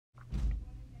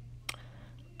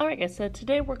Alright guys, so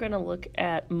today we're going to look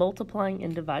at multiplying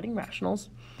and dividing rationals,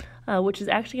 which is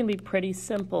actually going to be pretty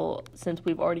simple since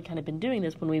we've already kind of been doing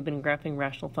this when we've been graphing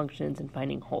rational functions and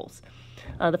finding wholes.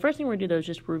 The first thing we're going to do though is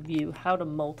just review how to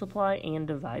multiply and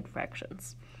divide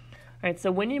fractions. Alright,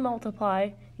 so when you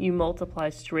multiply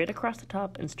straight across the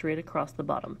top and straight across the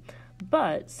bottom.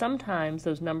 But sometimes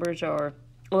those numbers are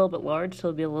a little bit large, so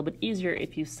it'll be a little bit easier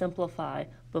if you simplify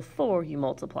before you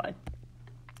multiply.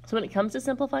 So when it comes to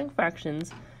simplifying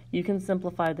fractions, you can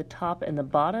simplify the top and the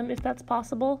bottom if that's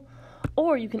possible,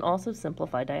 or you can also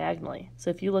simplify diagonally. So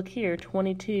if you look here,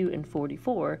 22 and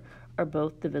 44 are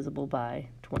both divisible by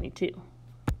 22.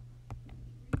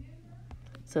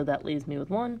 So that leaves me with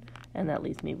 1, and that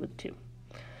leaves me with 2.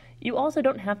 You also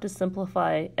don't have to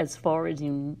simplify as far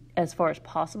as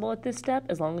possible at this step,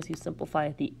 as long as you simplify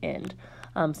at the end.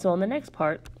 So on the next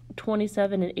part,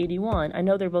 27 and 81, I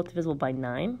know they're both divisible by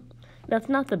 9. That's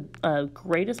not the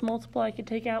greatest multiple I could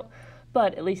take out,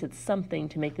 but at least it's something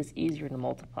to make this easier to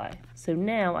multiply. So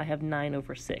now I have 9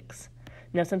 over 6.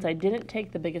 Now since I didn't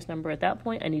take the biggest number at that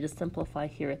point, I need to simplify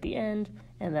here at the end,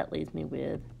 and that leaves me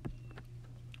with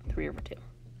 3 over 2.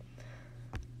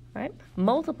 All right,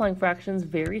 multiplying fractions,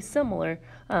 very similar.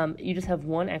 You just have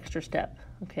one extra step.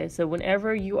 Okay, so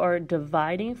whenever you are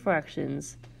dividing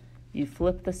fractions, you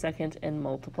flip the second and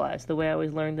multiply. So the way I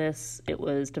always learned this, it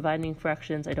was dividing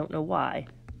fractions, I don't know why,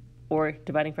 or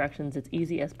dividing fractions, it's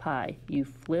easy as pie. You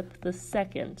flip the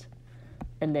second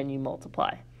and then you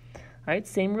multiply. All right,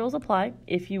 same rules apply.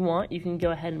 If you want, you can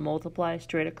go ahead and multiply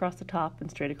straight across the top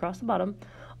and straight across the bottom,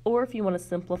 or if you want to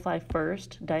simplify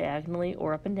first diagonally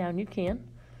or up and down, you can.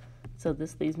 So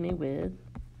this leaves me with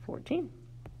 14.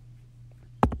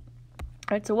 All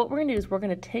right, so what we're going to do is we're going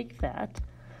to take that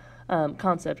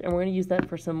concept, and we're going to use that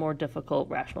for some more difficult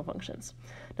rational functions.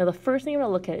 Now, the first thing I'm going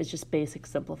to look at is just basic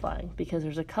simplifying, because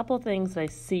there's a couple things that I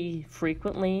see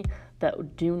frequently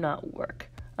that do not work.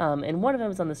 And one of them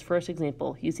is on this first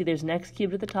example. You see there's an x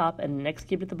cubed at the top and an x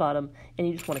cubed at the bottom, and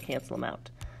you just want to cancel them out.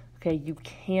 Okay, you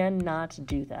cannot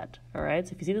do that. All right,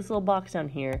 so if you see this little box down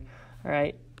here, all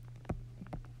right,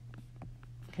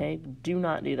 okay, do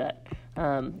not do that.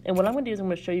 And what I'm going to do is I'm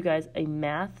going to show you guys a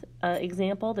math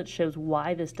example that shows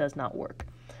why this does not work.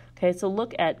 Okay, so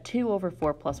look at 2 over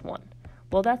 4 plus 1.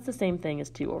 Well, that's the same thing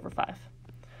as 2 over 5.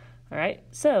 All right,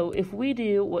 so if we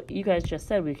do what you guys just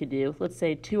said we could do, let's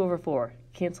say 2 over 4,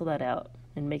 cancel that out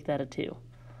and make that a 2.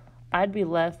 I'd be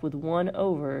left with 1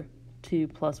 over 2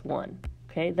 plus 1.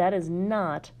 Okay, that is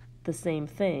not the same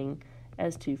thing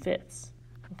as 2/5.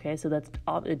 Okay, so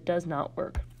it does not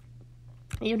work.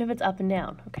 Even if it's up and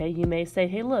down, okay, you may say,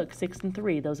 hey, look, 6 and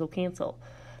 3, those will cancel.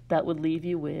 That would leave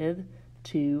you with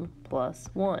 2 plus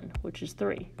 1, which is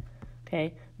 3.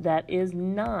 Okay, that is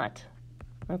not,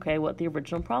 okay, what the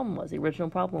original problem was. The original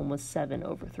problem was 7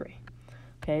 over 3.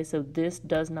 Okay, so this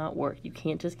does not work. You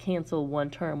can't just cancel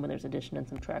one term when there's addition and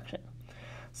subtraction.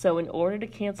 So in order to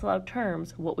cancel out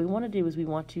terms, what we want to do is we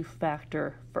want to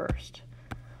factor first.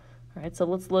 All right, so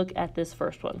let's look at this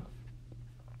first one.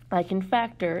 I can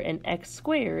factor an x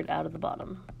squared out of the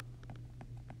bottom.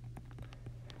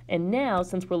 And now,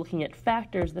 since we're looking at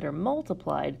factors that are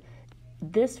multiplied,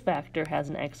 this factor has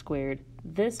an x squared,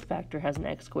 this factor has an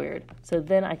x squared, so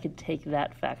then I could take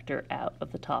that factor out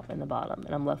of the top and the bottom,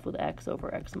 and I'm left with x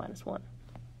over x minus 1.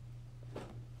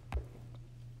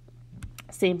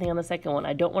 Same thing on the second one.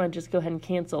 I don't want to just go ahead and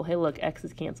cancel, hey look,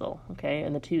 x's cancel, okay,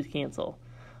 and the 2's cancel.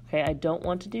 Okay, I don't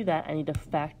want to do that, I need to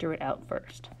factor it out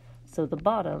first. So the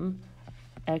bottom,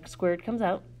 x squared comes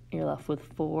out, you're left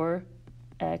with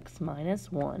 4x minus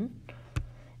 1.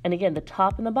 And again, the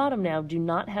top and the bottom now do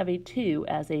not have a 2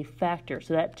 as a factor,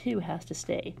 so that 2 has to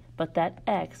stay. But that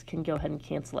x can go ahead and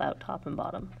cancel out top and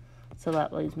bottom. So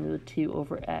that leaves me with 2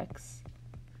 over x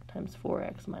times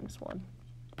 4x minus 1.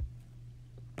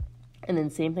 And then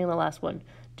same thing on the last one.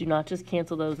 Do not just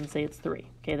cancel those and say it's 3.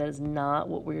 Okay, that is not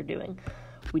what we're doing.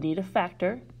 We need a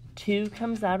factor. 2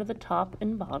 comes out of the top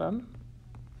and bottom.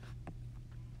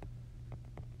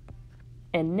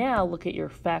 And now look at your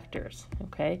factors,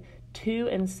 okay? 2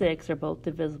 and 6 are both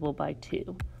divisible by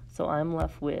 2. So I'm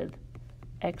left with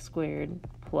x squared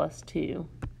plus 2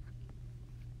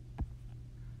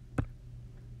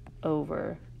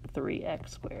 over 3x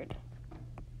squared.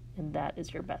 And that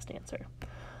is your best answer.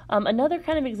 Another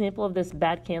kind of example of this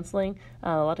bad canceling,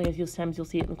 a lot of times you'll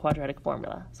see it in quadratic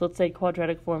formula. So let's say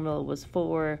quadratic formula was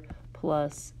 4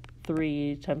 plus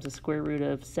 3 times the square root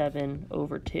of 7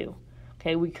 over 2.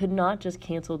 Okay, we could not just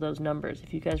cancel those numbers.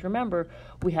 If you guys remember,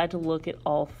 we had to look at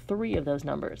all 3 of those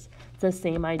numbers. It's the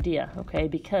same idea, okay,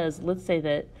 because let's say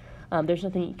that there's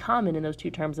nothing common in those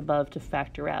 2 terms above to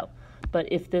factor out.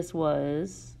 But if this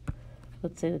was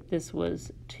let's say that this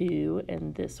was 2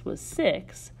 and this was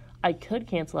 6, I could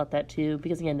cancel out that 2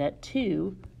 because, again, that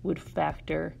 2 would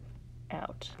factor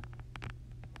out.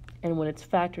 And when it's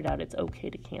factored out, it's okay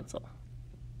to cancel.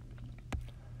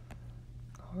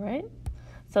 All right,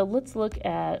 so let's look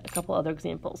at a couple other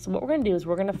examples. So what we're going to do is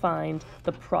we're going to find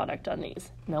the product on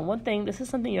these. Now, one thing, this is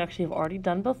something you actually have already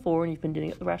done before and you've been doing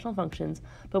it with rational functions,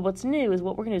 but what's new is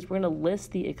what we're going to do is we're going to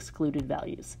list the excluded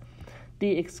values.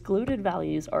 The excluded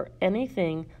values are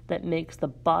anything that makes the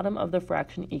bottom of the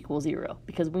fraction equal 0,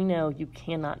 because we know you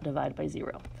cannot divide by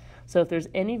 0. So if there's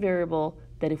any variable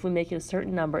that if we make it a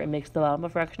certain number, it makes the bottom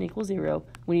of a fraction equal 0,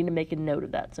 we need to make a note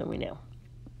of that so we know.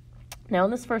 Now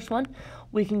in this first one,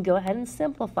 we can go ahead and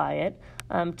simplify it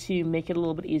to make it a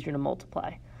little bit easier to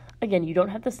multiply. Again, you don't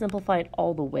have to simplify it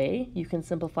all the way. You can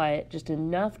simplify it just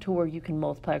enough to where you can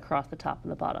multiply across the top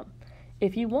and the bottom.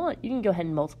 If you want, you can go ahead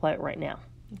and multiply it right now.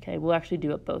 Okay, we'll actually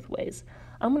do it both ways.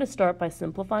 I'm going to start by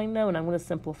simplifying though, and I'm going to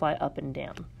simplify up and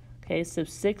down. Okay, so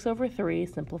 6 over 3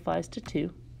 simplifies to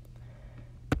 2.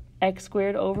 X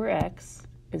squared over x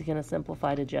is going to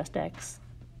simplify to just x.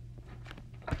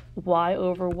 Y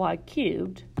over y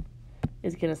cubed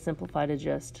is going to simplify to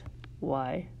just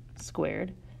y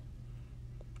squared.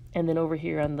 And then over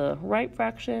here on the right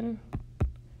fraction,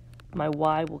 my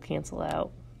y will cancel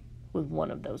out with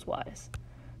one of those y's.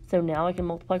 So now I can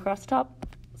multiply across the top.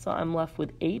 So I'm left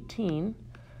with 18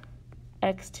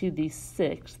 x to the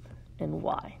 6th and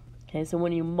y. Okay, so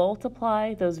when you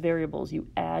multiply those variables, you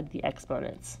add the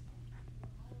exponents.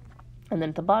 And then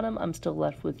at the bottom, I'm still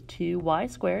left with 2y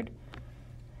squared.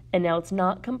 And now it's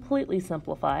not completely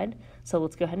simplified, so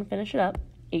let's go ahead and finish it up.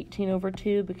 18 over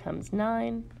 2 becomes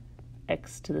 9.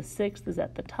 X to the 6th is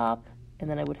at the top, and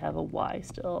then I would have a y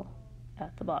still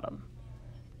at the bottom.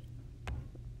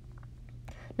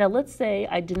 Now let's say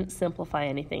I didn't simplify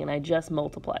anything and I just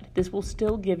multiplied. This will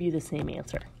still give you the same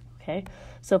answer, okay?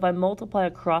 So if I multiply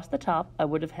across the top, I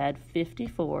would have had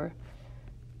 54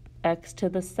 x to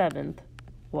the 7th,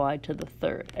 y to the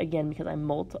 3rd. Again, because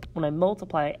when I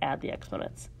multiply, I add the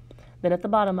exponents. Then at the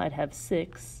bottom, I'd have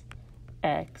 6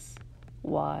 x,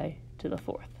 y to the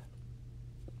 4th.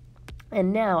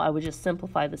 And now I would just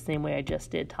simplify the same way I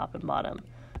just did top and bottom.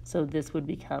 So this would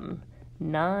become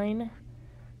 9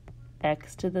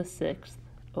 x to the 6th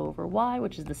over y,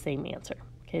 which is the same answer.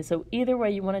 Okay, so either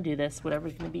way you want to do this,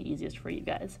 whatever's going to be easiest for you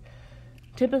guys.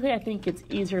 Typically, I think it's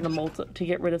easier to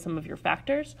get rid of some of your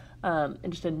factors, and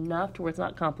just enough to where it's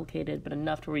not complicated, but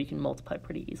enough to where you can multiply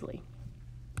pretty easily.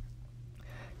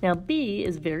 Now, B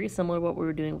is very similar to what we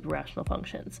were doing with rational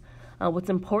functions. What's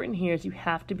important here is you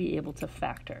have to be able to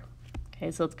factor. Okay,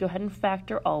 so let's go ahead and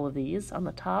factor all of these. On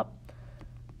the top,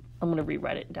 I'm going to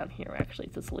rewrite it down here, actually,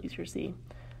 so it's a little easier to see.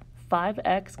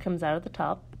 5x comes out of the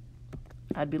top.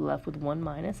 I'd be left with 1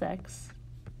 minus x.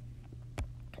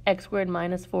 X squared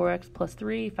minus 4x plus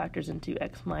 3 factors into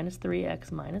x minus 3,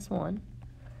 x minus 1.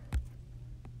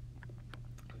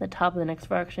 The top of the next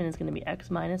fraction is going to be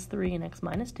x minus 3 and x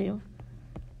minus 2.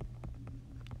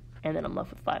 And then I'm left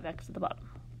with 5x at the bottom.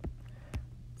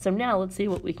 So now let's see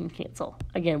what we can cancel.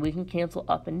 Again, we can cancel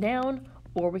up and down,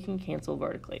 or we can cancel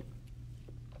vertically.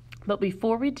 But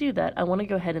before we do that, I want to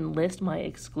go ahead and list my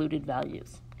excluded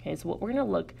values. Okay, so what we're going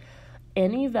to look,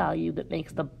 any value that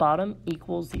makes the bottom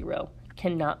equal 0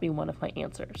 cannot be one of my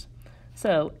answers.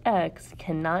 So x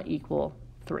cannot equal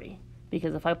 3,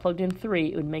 because if I plugged in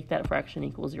 3, it would make that fraction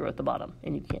equal 0 at the bottom,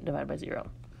 and you can't divide by 0.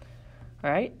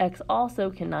 All right, x also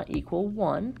cannot equal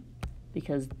 1,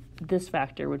 because this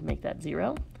factor would make that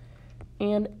 0,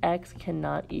 and x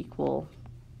cannot equal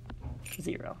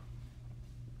 0.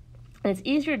 And it's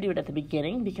easier to do it at the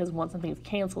beginning because once something's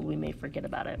canceled, we may forget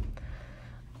about it.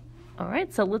 All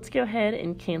right, so let's go ahead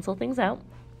and cancel things out.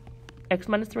 X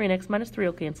minus 3 and x minus 3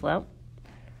 will cancel out.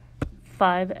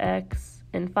 5x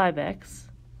and 5x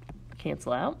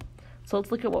cancel out. So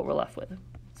let's look at what we're left with.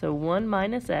 So 1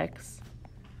 minus x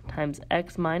times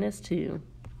x minus 2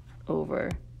 over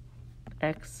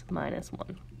x minus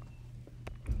 1.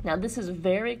 Now this is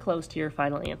very close to your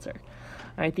final answer.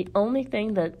 All right, the only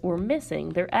thing that we're missing,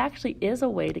 there actually is a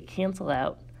way to cancel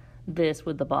out this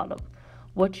with the bottom.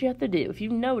 What you have to do, if you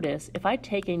notice, if I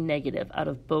take a negative out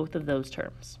of both of those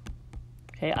terms,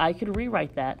 okay, I could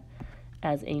rewrite that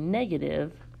as a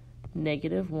negative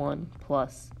 1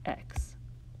 plus x.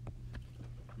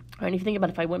 All right, if you think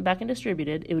about it, if I went back and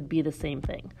distributed, it would be the same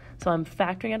thing. So I'm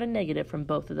factoring out a negative from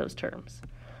both of those terms.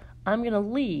 I'm going to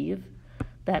leave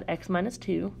that x minus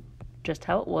 2 just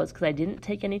how it was because I didn't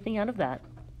take anything out of that,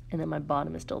 and then my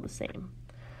bottom is still the same.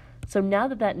 So now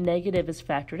that that negative is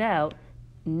factored out,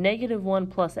 negative 1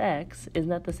 plus x is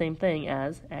not the same thing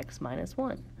as x minus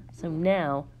 1. So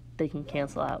now they can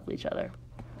cancel out with each other.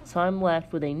 So I'm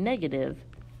left with a negative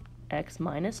x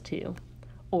minus 2,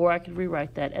 or I could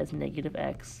rewrite that as negative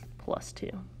x plus 2.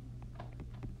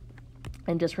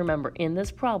 And just remember, in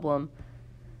this problem,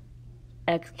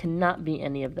 x cannot be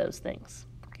any of those things.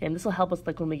 Okay, and this will help us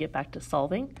like when we get back to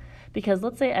solving, because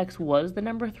let's say x was the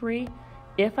number 3.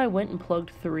 If I went and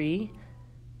plugged 3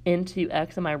 into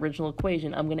x in my original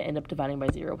equation, I'm going to end up dividing by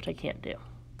 0, which I can't do.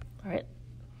 All right.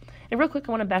 And real quick,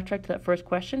 I want to backtrack to that first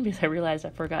question because I realized I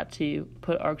forgot to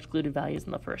put our excluded values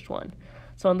in the first one.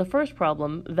 So on the first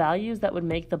problem, values that would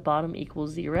make the bottom equal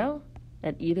 0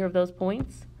 at either of those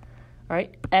points, all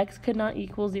right, x could not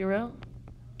equal 0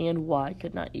 and y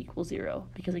could not equal 0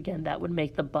 because, again, that would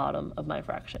make the bottom of my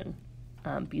fraction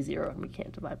be 0, and we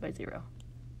can't divide by 0.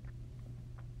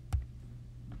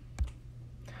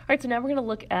 All right, so now we're going to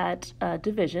look at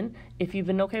division. If you've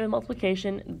been okay with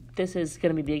multiplication, this is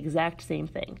going to be the exact same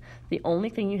thing. The only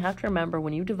thing you have to remember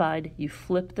when you divide, you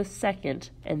flip the second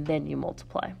and then you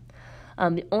multiply.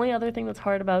 The only other thing that's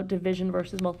hard about division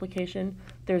versus multiplication,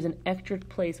 there's an extra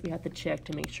place we have to check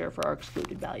to make sure for our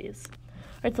excluded values.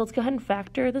 All right, so let's go ahead and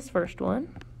factor this first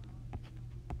one.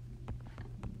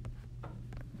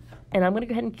 And I'm going to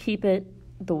go ahead and keep it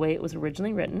the way it was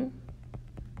originally written.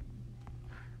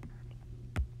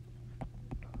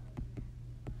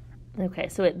 Okay,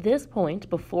 so at this point,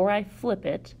 before I flip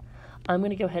it, I'm going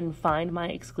to go ahead and find my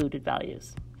excluded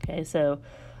values. Okay, so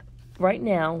right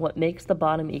now, what makes the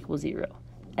bottom equal 0?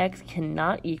 X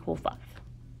cannot equal 5.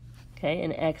 Okay,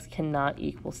 and x cannot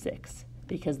equal 6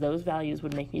 because those values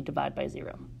would make me divide by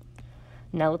 0.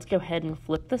 Now let's go ahead and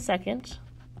flip the second.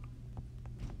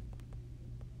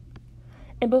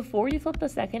 And before you flip the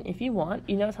second, if you want,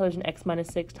 you notice how there's an x minus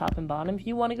 6 top and bottom. If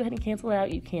you want to go ahead and cancel it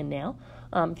out, you can now.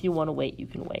 If you want to wait, you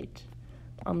can wait.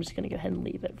 I'm just going to go ahead and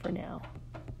leave it for now.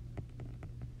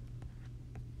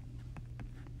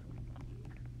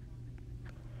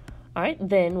 All right,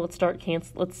 then let's start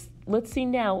cancel. Let's see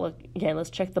now. Again, let's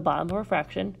check the bottom of our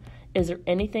fraction. Is there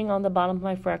anything on the bottom of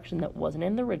my fraction that wasn't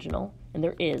in the original? And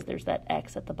there is. There's that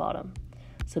x at the bottom.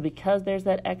 So because there's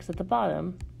that x at the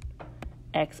bottom,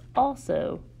 x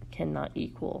also cannot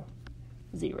equal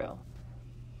 0.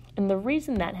 And the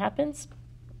reason that happens,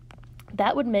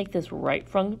 that would make this right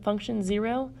function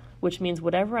 0, which means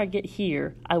whatever I get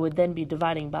here, I would then be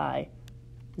dividing by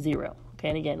 0. Okay,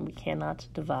 and again, we cannot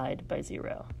divide by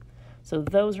 0. So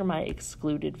those are my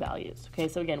excluded values. Okay,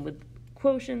 so again, with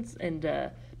quotients and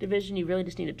division, you really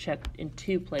just need to check in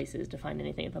 2 places to find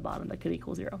anything at the bottom that could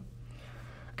equal 0.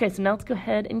 Okay, so now let's go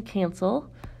ahead and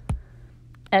cancel.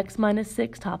 X minus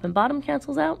 6 top and bottom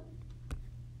cancels out.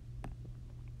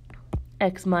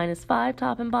 X minus 5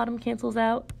 top and bottom cancels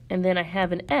out. And then I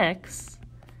have an x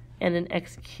and an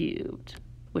x cubed,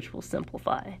 which will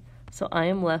simplify. So I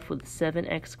am left with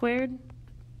 7x squared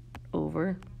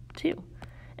over 2.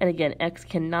 And again, x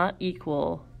cannot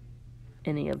equal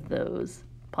any of those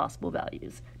possible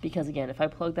values. Because again, if I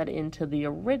plug that into the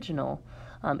original,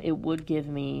 it would give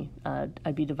me,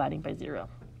 I'd be dividing by 0.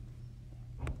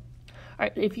 All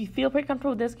right, if you feel pretty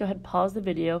comfortable with this, go ahead and pause the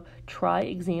video, try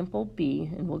example B,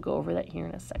 and we'll go over that here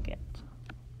in a second.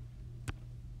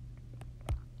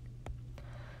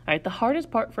 All right, the hardest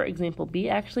part for example B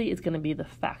actually is going to be the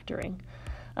factoring.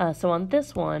 So on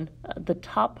this one, the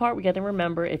top part, we got to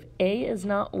remember if A is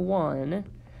not 1,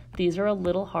 these are a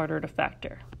little harder to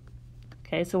factor.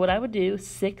 Okay, so what I would do,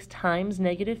 6 times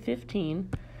negative 15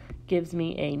 gives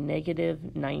me a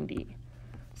negative 90.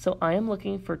 So I am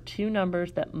looking for 2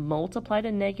 numbers that multiply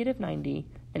to negative 90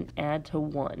 and add to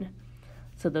 1.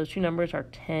 So those 2 numbers are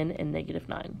 10 and negative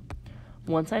 9.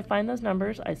 Once I find those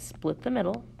numbers, I split the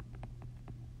middle.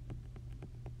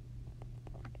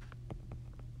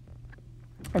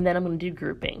 And then I'm going to do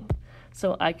grouping.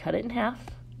 So I cut it in half.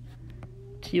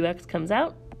 2x comes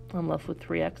out. I'm left with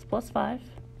 3x plus 5.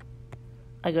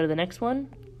 I go to the next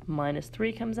one. Minus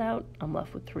 3 comes out. I'm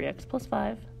left with 3x plus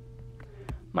 5.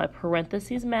 My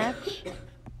parentheses match,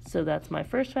 so that's my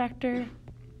first factor.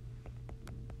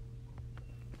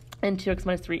 And 2x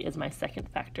minus 3 is my second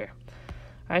factor.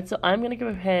 All right, so I'm going to go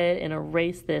ahead and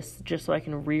erase this just so I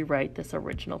can rewrite this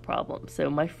original problem. So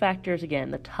my factors,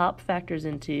 again, the top factors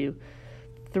into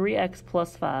 3x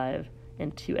plus 5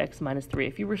 and 2x minus 3.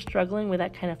 If you were struggling with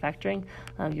that kind of factoring,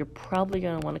 you're probably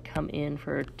going to want to come in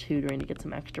for tutoring to get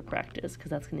some extra practice because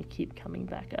that's going to keep coming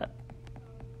back up.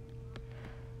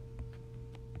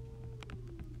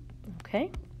 Okay,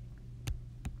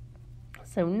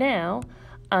 so now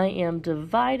I am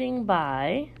dividing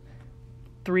by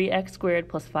 3x squared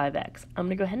plus 5x. I'm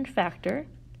going to go ahead and factor,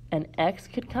 and x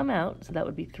could come out, so that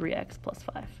would be 3x plus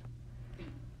 5. All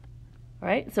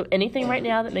right, so anything right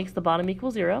now that makes the bottom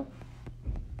equal 0,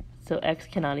 So x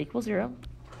cannot equal 0.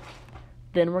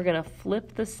 Then we're going to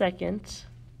flip the second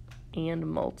and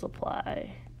multiply.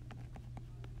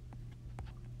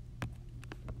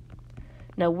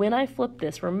 Now when I flip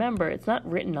this, remember it's not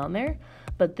written on there,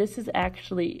 but this is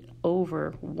actually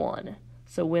over 1.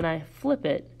 So when I flip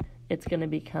it, it's going to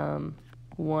become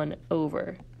 1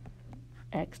 over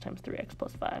x times 3x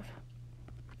plus 5.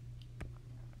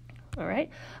 All right,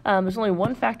 there's only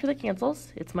one factor that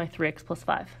cancels. It's my 3x plus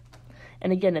 5.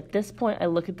 And again, at this point, I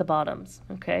look at the bottoms,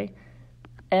 okay?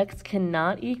 X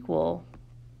cannot equal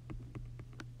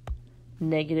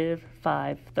negative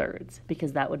 5/3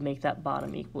 because that would make that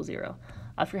bottom equal 0.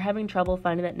 If you're having trouble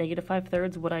finding that negative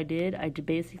 5/3, what I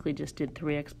basically just did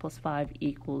 3x plus 5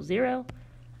 equals 0,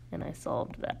 and I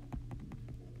solved that.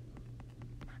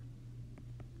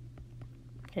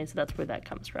 Okay, so that's where that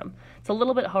comes from. It's a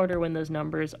little bit harder when those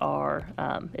numbers are,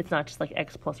 it's not just like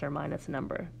x plus or minus a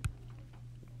number.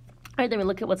 All right, then we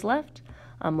look at what's left.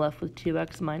 I'm left with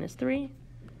 2x minus 3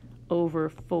 over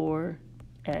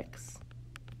 4x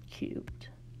cubed,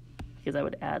 because I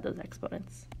would add those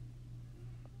exponents.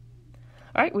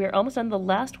 All right, we are almost done. The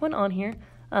last one on here,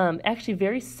 actually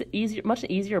much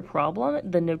easier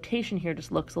problem. The notation here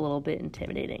just looks a little bit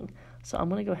intimidating. So I'm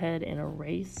going to go ahead and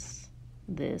erase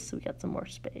this so we got some more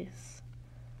space.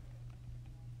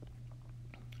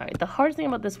 All right, the hardest thing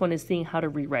about this one is seeing how to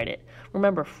rewrite it.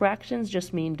 Remember, fractions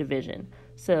just mean division.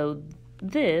 So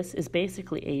this is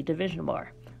basically a division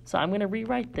bar. So I'm going to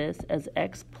rewrite this as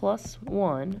x plus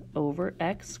 1 over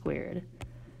x squared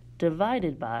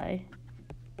divided by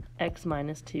x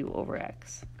minus 2 over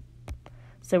x.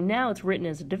 So now it's written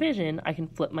as a division. I can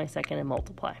flip my second and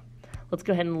multiply. Let's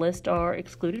go ahead and list our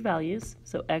excluded values.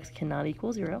 So x cannot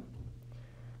equal 0.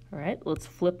 All right, let's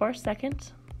flip our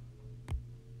second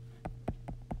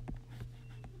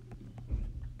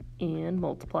and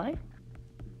multiply.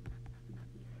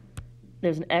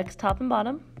 There's an x top and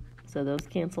bottom, so those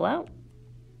cancel out.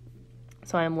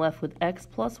 So I am left with x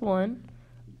plus 1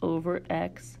 over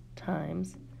x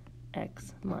times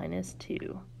x minus 2.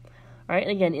 All right,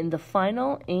 and again, in the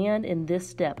final and in this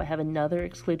step, I have another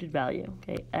excluded value.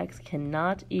 Okay, x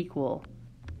cannot equal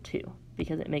 2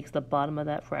 because it makes the bottom of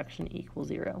that fraction equal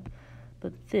 0.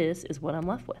 But this is what I'm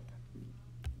left with.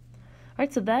 All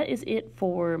right, so that is it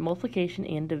for multiplication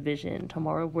and division.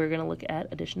 Tomorrow we're going to look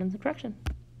at addition and subtraction.